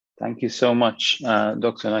Thank you so much,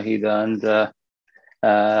 Dr. Nahida, and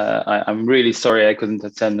I'm really sorry I couldn't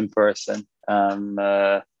attend in person.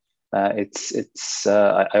 I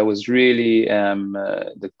was really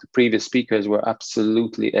the previous speakers were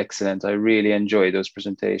absolutely excellent. I really enjoyed those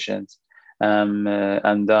presentations,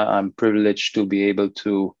 and I'm privileged to be able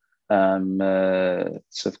to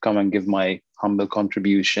sort of come and give my humble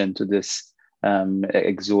contribution to this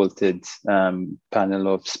exalted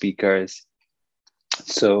panel of speakers.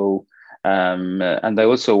 So, and I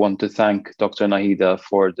also want to thank Dr. Nahida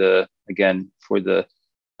for the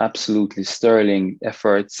absolutely sterling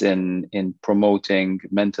efforts in promoting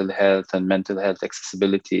mental health and mental health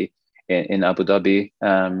accessibility in Abu Dhabi,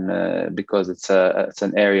 because it's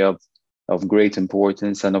an area of great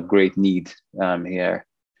importance and of great need here.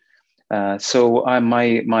 So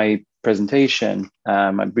my presentation,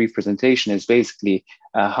 my brief presentation, is basically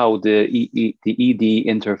how the ED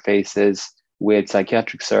interfaces with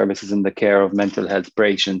psychiatric services in the care of mental health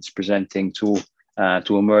patients presenting to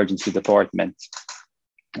emergency departments.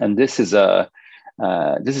 And this is an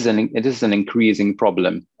increasing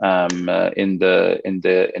problem in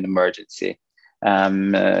emergency.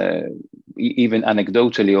 Even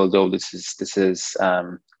anecdotally, although this is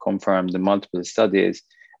confirmed in multiple studies,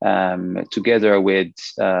 together with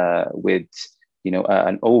an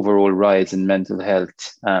overall rise in mental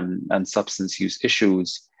health and substance use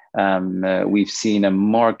issues, we've seen a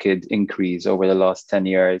marked increase over the last 10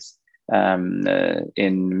 years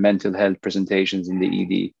in mental health presentations in the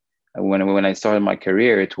ED. When I started my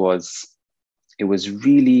career, it was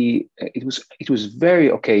very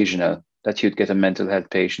occasional that you'd get a mental health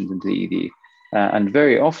patient into the ED, and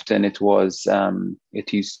very often it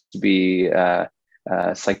used to be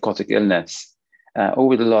psychotic illness.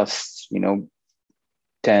 Over the last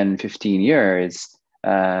 10, 15 years,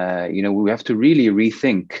 we have to really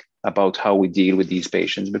rethink about how we deal with these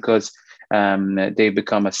patients, because they've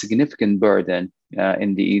become a significant burden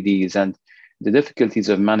in the EDs, and the difficulties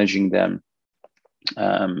of managing them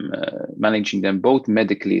both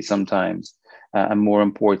medically sometimes, and more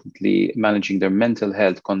importantly, managing their mental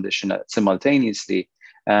health condition simultaneously,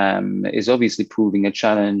 is obviously proving a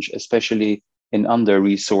challenge, especially in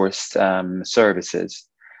under-resourced services.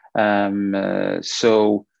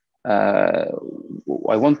 So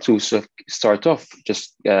I want to sort of start off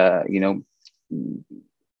just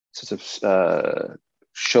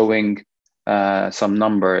showing some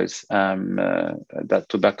numbers that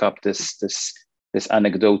to back up this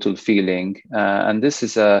anecdotal feeling, and this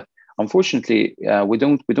is unfortunately we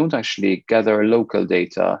don't actually gather local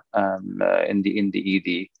data in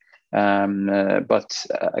the ED, but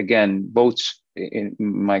again, both in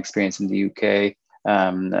my experience in the UK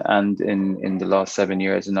and in the last 7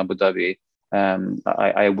 years in Abu Dhabi,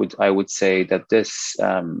 I would say that this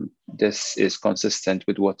is consistent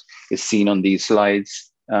with what is seen on these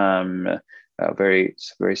slides. Very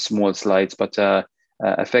small slides, but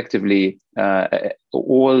effectively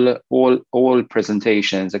all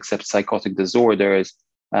presentations except psychotic disorders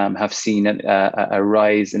have seen a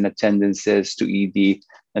rise in attendances to ED,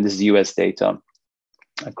 and this is US data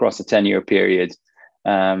across a 10-year period.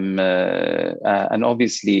 And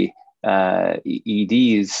obviously,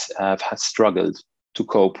 EDs have struggled to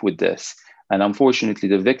cope with this. And unfortunately,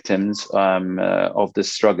 the victims of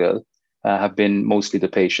this struggle have been mostly the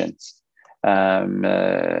patients.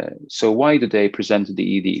 So why do they present to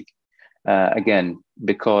the ED? Again,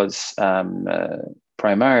 because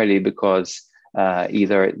primarily because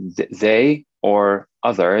either they or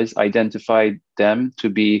others identified them to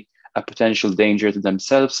be a potential danger to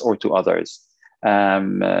themselves or to others.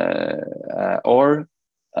 Or,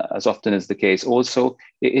 as often is the case also,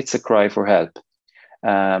 it's a cry for help.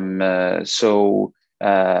 So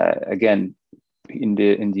again, in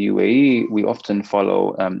the UAE, we often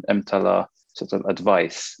follow EMTALA sort of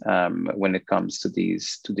advice when it comes to the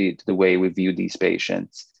way we view these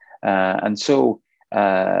patients. And so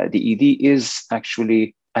the ED is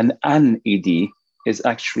actually, an ED is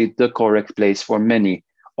actually the correct place for many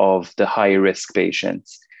of the high-risk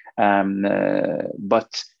patients.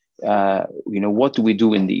 But what do we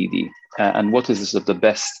do in the ED, and what is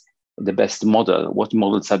the best model? What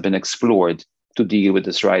models have been explored to deal with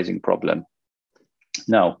this rising problem?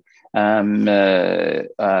 Now,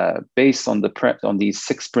 based on these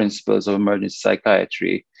 6 principles of emergency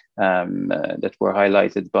psychiatry that were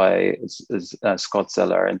highlighted by Scott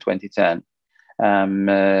Zeller in 2010,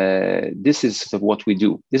 this is sort of what we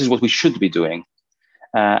do. This is what we should be doing.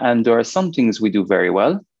 And there are some things we do very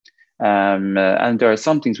well, and there are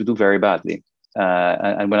some things we do very badly.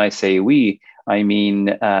 And when I say we, I mean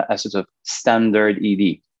a sort of standard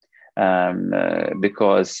ED.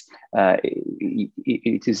 because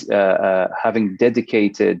it is having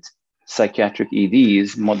dedicated psychiatric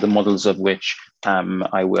EDs, the models of which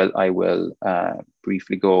I will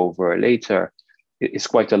briefly go over later. It's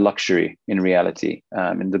quite a luxury in reality.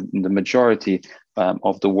 In the majority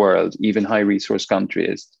of the world, even high resource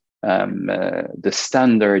countries, the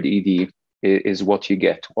standard ED is what you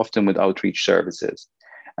get, often with outreach services.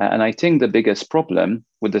 And I think the biggest problem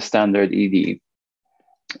with the standard ED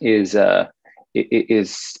is the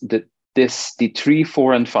 3,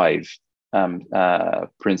 4, and 5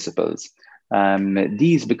 principles.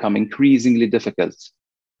 These become increasingly difficult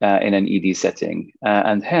in an ED setting,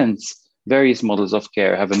 and hence various models of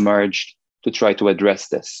care have emerged to try to address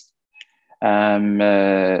this.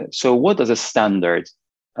 So what does a standard,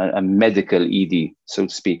 a medical ED, so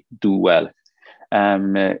to speak, do well?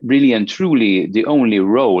 Really and truly, the only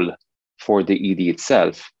role for the ED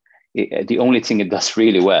itself, the only thing it does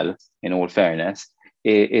really well, in all fairness,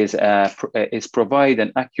 is provide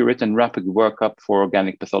an accurate and rapid workup for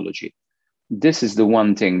organic pathology. This is the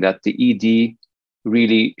one thing that the ED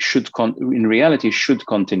really should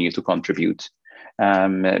continue to contribute,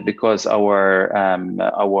 because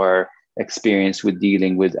our experience with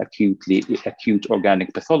dealing with acute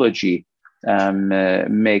organic pathology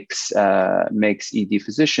makes ED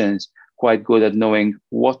physicians quite good at knowing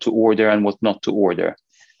what to order and what not to order,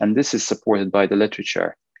 and this is supported by the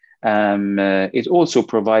literature. It also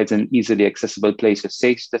provides an easily accessible place of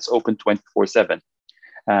safety that's open 24/7.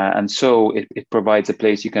 And so it provides a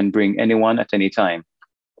place you can bring anyone at any time.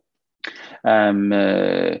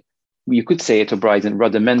 You could say it provides a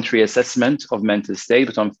rudimentary assessment of mental state,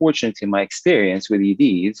 but unfortunately, my experience with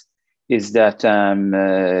EDs is that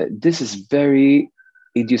this is very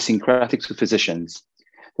idiosyncratic to physicians.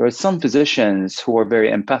 There are some physicians who are very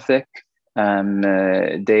empathic.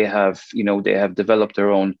 They have developed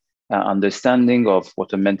their own understanding of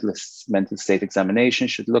what a mental state examination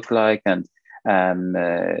should look like, and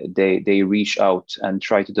they reach out and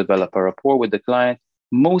try to develop a rapport with the client.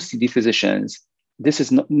 Most ED physicians'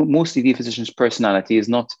 personality is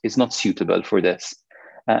not suitable for this,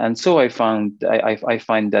 and so I find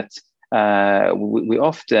that we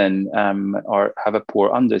often have a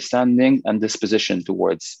poor understanding and disposition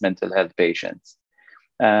towards mental health patients,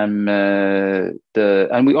 and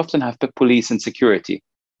we often have police and security,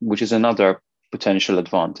 which is another potential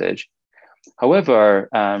advantage. However,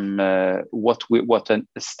 what a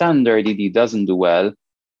standard ED doesn't do well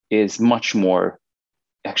is much more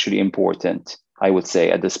actually important, I would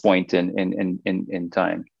say, at this point in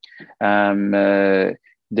time.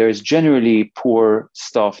 There's generally poor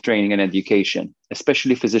staff training and education,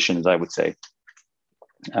 especially physicians, I would say.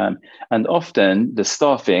 And often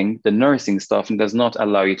the nursing staffing does not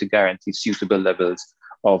allow you to guarantee suitable levels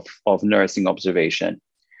of nursing observation.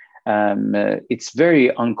 It's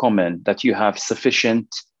very uncommon that you have sufficient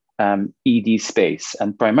ED space,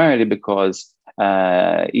 and primarily because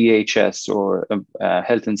EHS or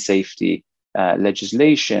health and safety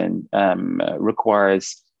legislation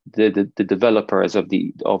requires the developers of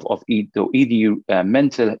ED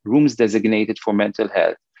mental rooms designated for mental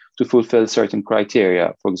health to fulfill certain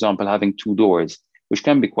criteria. For example, having 2 doors, which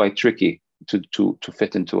can be quite tricky to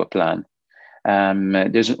fit into a plan.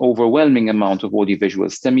 There's an overwhelming amount of audiovisual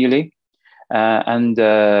stimuli, and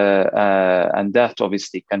that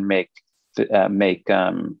obviously can make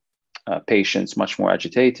patients much more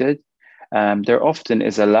agitated. There often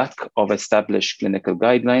is a lack of established clinical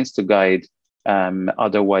guidelines to guide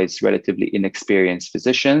otherwise relatively inexperienced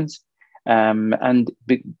physicians. And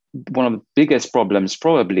one of the biggest problems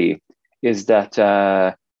probably is that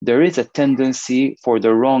there is a tendency for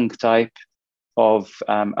the wrong type of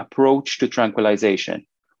approach to tranquilization,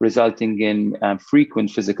 resulting in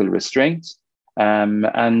frequent physical restraints and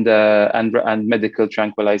medical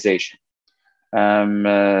tranquilization,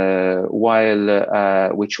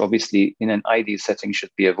 which obviously in an ideal setting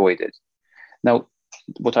should be avoided. Now,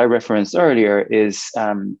 what I referenced earlier is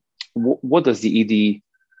what does the ED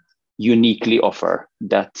uniquely offer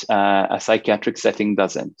that a psychiatric setting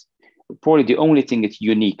doesn't? Probably the only thing it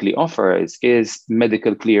uniquely offers is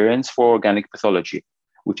medical clearance for organic pathology,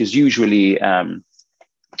 which is usually,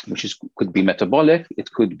 could be metabolic,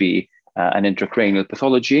 it could be an intracranial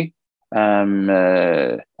pathology,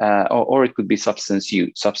 or it could be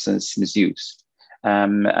substance misuse.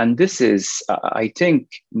 And this is, I think,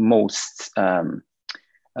 most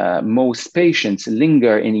patients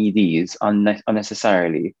linger in EDs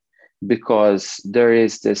unnecessarily, because there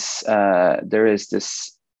is this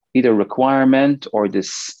either requirement or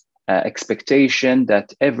this expectation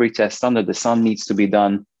that every test under the sun needs to be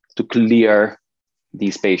done to clear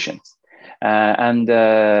these patients. And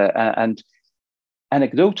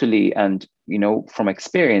anecdotally, and from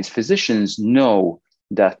experience, physicians know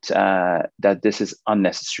that this is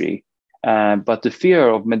unnecessary, but the fear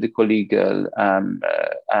of medical legal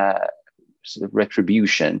sort of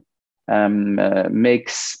retribution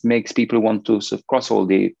makes people want to sort of cross all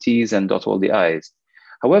the T's and dot all the I's.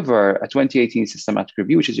 However, a 2018 systematic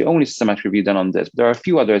review, which is the only systematic review done on this, there are a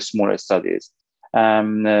few other smaller studies,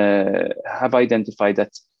 have identified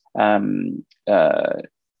that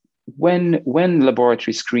when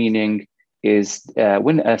laboratory screening is,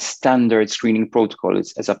 when a standard screening protocol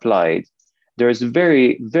is applied, there's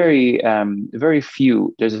very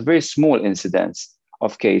few, there's a very small incidence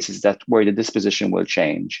of cases where the disposition will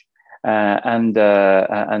change. And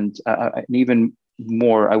an even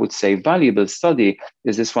more, I would say, valuable study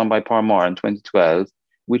is this one by Parmar in 2012,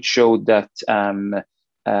 which showed that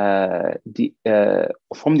the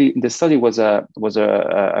study was a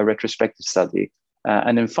retrospective study,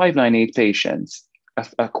 and in 598 patients,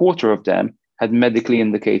 a quarter of them had medically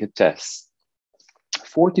indicated tests.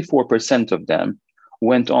 44% of them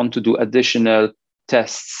went on to do additional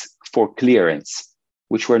tests for clearance,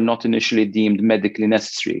 which were not initially deemed medically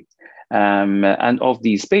necessary. And of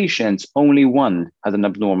these patients, only one had an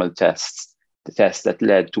abnormal test that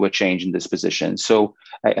led to a change in disposition. So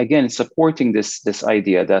again, supporting this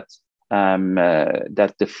idea that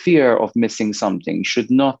that the fear of missing something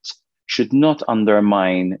should not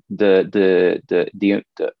undermine the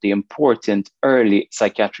important early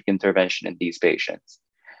psychiatric intervention in these patients.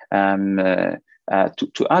 To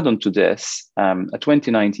add on to this, a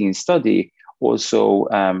 2019 study also,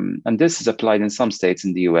 and this is applied in some states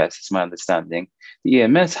in the US, it's my understanding, the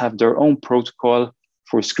EMS have their own protocol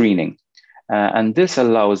for screening. And this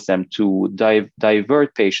allows them to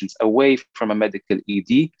divert patients away from a medical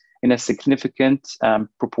ED in a significant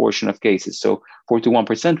proportion of cases. So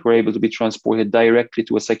 41% were able to be transported directly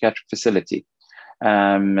to a psychiatric facility.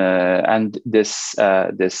 And this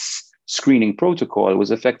screening protocol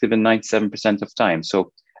was effective in 97% of time.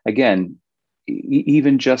 So again,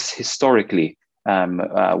 even just historically,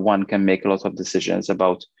 one can make a lot of decisions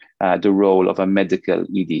about the role of a medical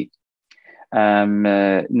ED.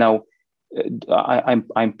 Now,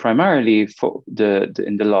 I'm primarily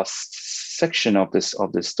in the last section of this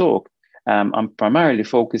talk. I'm primarily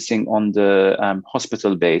focusing on the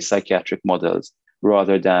hospital-based psychiatric models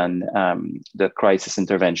rather than the crisis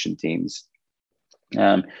intervention teams,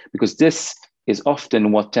 because this is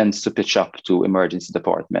often what tends to pitch up to emergency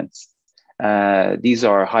departments. These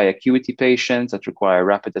are high acuity patients that require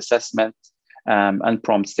rapid assessment and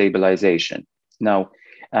prompt stabilization. Now,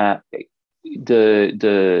 a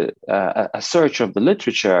search of the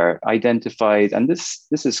literature identified, and this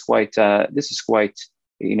is quite the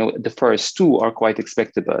first two are quite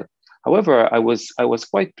expectable. However, I was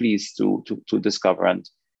quite pleased to discover, and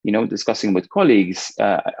discussing with colleagues,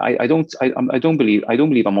 I don't believe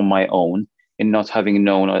I'm on my own in not having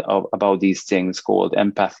known about these things called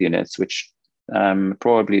empath units, which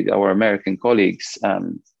probably our American colleagues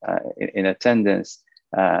in attendance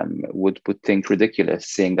would think ridiculous,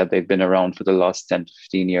 seeing that they've been around for the last 10 to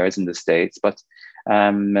 15 years in the States. But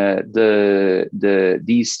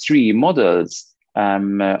these three models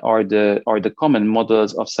are the common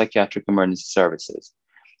models of psychiatric emergency services,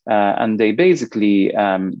 and they basically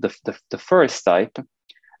the first type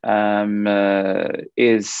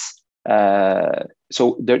is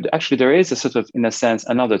so there is a sort of, in a sense,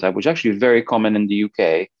 another type, which is actually very common in the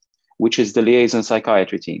UK, which is the liaison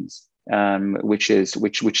psychiatry teams, which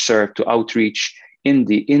serve to outreach in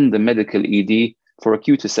the medical ED for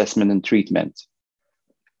acute assessment and treatment.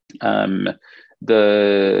 And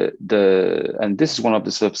this is one of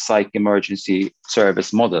the sort of psych emergency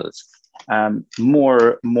service models,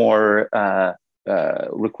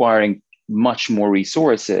 requiring much more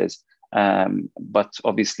resources, but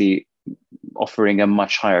obviously offering a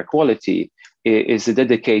much higher quality, is a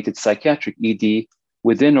dedicated psychiatric ED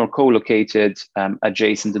within or co-located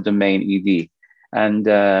adjacent to the main ED. And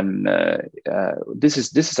this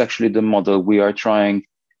is actually the model we are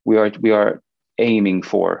aiming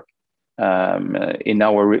for in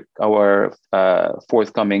our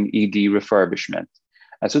forthcoming ED refurbishment,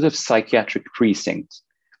 a sort of psychiatric precinct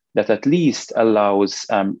that at least allows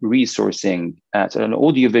resourcing at an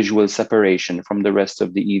audiovisual separation from the rest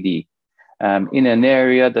of the ED in an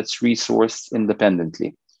area that's resourced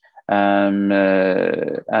independently. And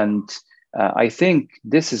I think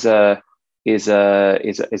this is a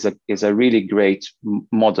really great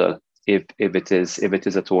model if it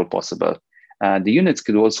is at all possible. The units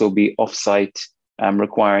could also be off-site,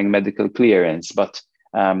 requiring medical clearance. But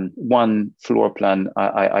one floor plan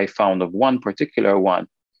I found of one particular one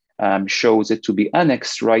shows it to be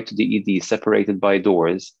annexed right to the ED, separated by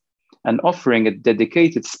doors, and offering a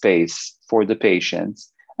dedicated space for the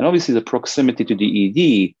patients. And obviously the proximity to the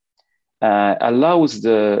ED allows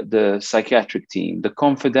the psychiatric team the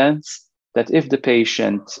confidence that if the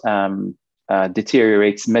patient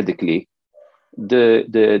deteriorates medically,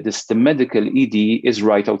 the medical ED is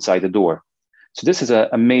right outside the door. So this is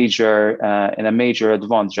a major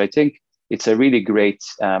advantage. I think it's a really great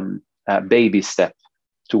baby step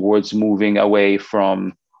towards moving away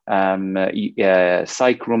from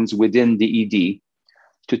psych rooms within the ED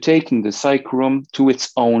to taking the psych room to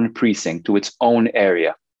its own precinct, to its own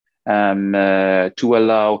area, to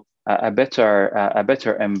allow a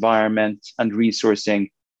better environment and resourcing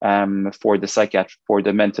for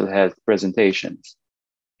the mental health presentations.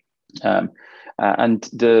 And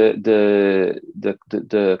the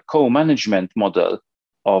co-management model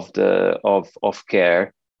of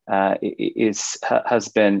care is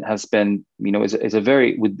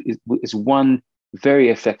one very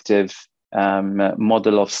effective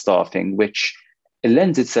model of staffing, which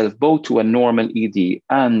lends itself both to a normal ED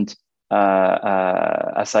and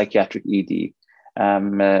a psychiatric ED.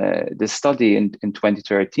 The study in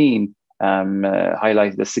 2013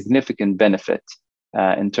 highlighted a significant benefit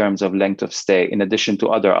in terms of length of stay, in addition to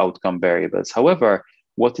other outcome variables. However,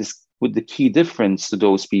 what the key difference to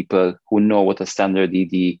those people who know what a standard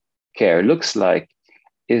ED care looks like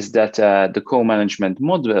is that the co-management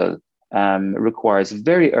model requires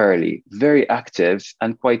very early, very active,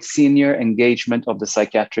 and quite senior engagement of the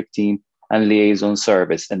psychiatric team and liaison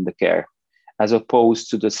service in the care, as opposed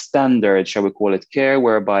to the standard, shall we call it, care,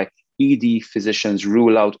 whereby ED physicians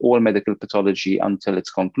rule out all medical pathology until its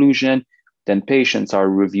conclusion. Then patients are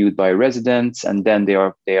reviewed by residents, and then they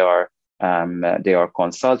are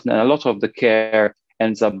consulted. And a lot of the care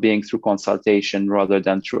ends up being through consultation rather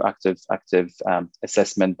than through active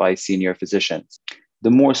assessment by senior physicians. The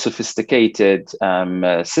more sophisticated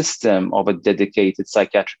system of a dedicated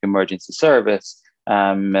psychiatric emergency service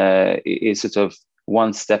is sort of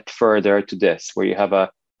one step further to this, where you have a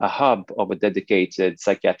hub of a dedicated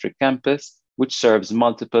psychiatric campus, which serves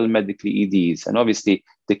multiple medical EDs. And obviously,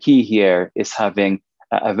 the key here is having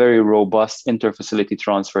a very robust interfacility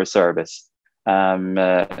transfer service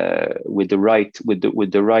with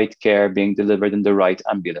the right care being delivered in the right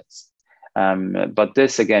ambulance. But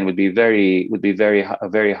this again would be a very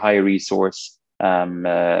high resource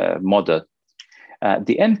model.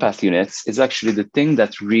 The empath units is actually the thing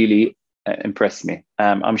that really impressed me.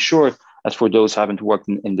 I'm sure that for those who haven't worked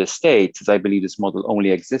in the States, as I believe this model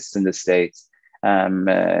only exists in the States,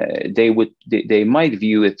 they might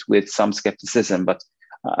view it with some skepticism, but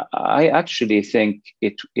I actually think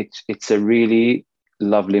it's a really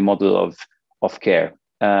lovely model of care.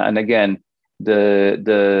 And again,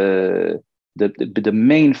 the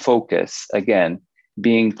main focus again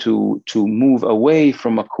being to move away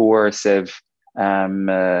from a coercive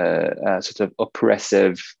sort of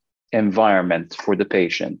oppressive environment for the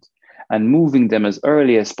patient, and moving them as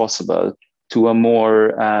early as possible to a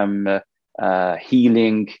more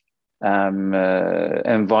healing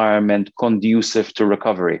environment conducive to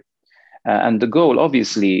recovery. And the goal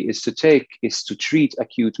obviously is to treat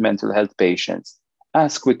acute mental health patients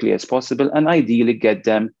as quickly as possible and ideally get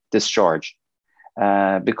them discharged.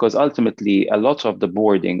 Because ultimately a lot of the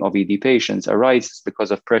boarding of ED patients arises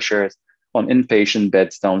because of pressures on inpatient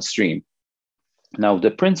beds downstream. Now,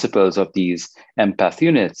 the principles of these empath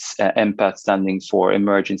units, empath standing for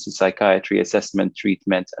Emergency Psychiatry Assessment,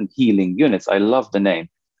 Treatment, and Healing Units. I love the name.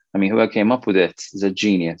 I mean, whoever came up with it is a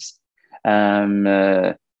genius.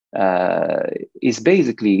 Is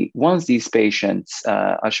basically, once these patients,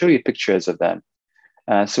 I'll show you pictures of them.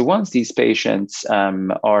 So once these patients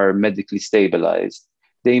are medically stabilized,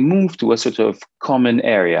 they move to a sort of common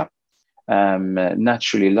area,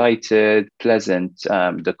 naturally lighted, pleasant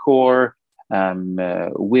decor,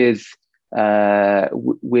 with the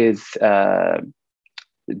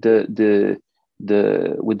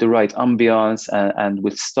right ambiance and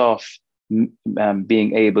with staff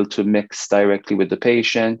being able to mix directly with the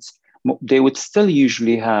patients. They would still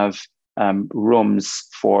usually have rooms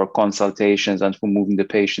for consultations and for moving the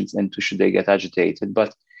patients into should they get agitated.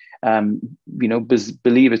 But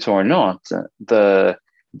believe it or not,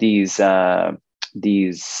 these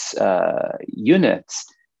units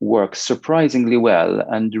work surprisingly well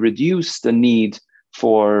and reduce the need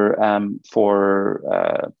for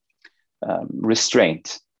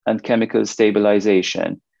restraint and chemical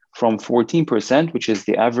stabilization from 14%, which is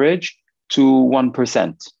the average, to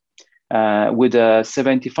 1%, with a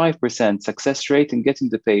 75% success rate in getting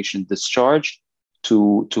the patient discharged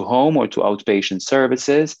to home or to outpatient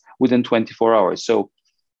services within 24 hours. So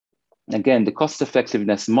again, the cost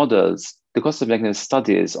effectiveness models, the cost effectiveness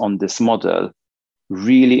studies on this model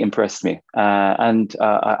really impressed me. And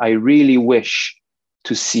I really wish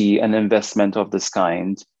to see an investment of this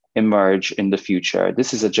kind emerge in the future.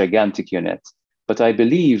 This is a gigantic unit, but I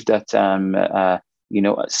believe that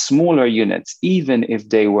smaller units, even if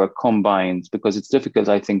they were combined, because it's difficult,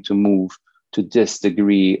 I think, to move to this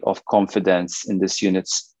degree of confidence in this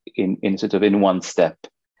units in one step.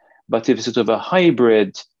 But if sort of a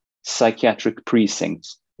hybrid psychiatric precinct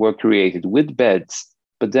were created with beds,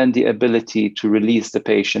 but then the ability to release the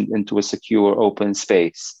patient into a secure open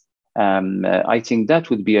space, I think that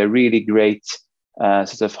would be a really great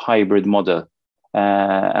sort of hybrid model.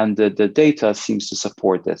 And the data seems to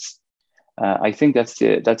support this. I think that's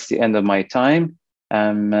the end of my time.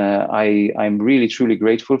 I'm really truly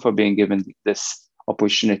grateful for being given this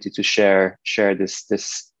opportunity to share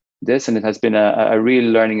this, and it has been a real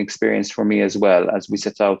learning experience for me as well, as we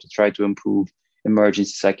set out to try to improve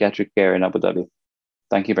emergency psychiatric care in Abu Dhabi.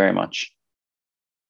 Thank you very much.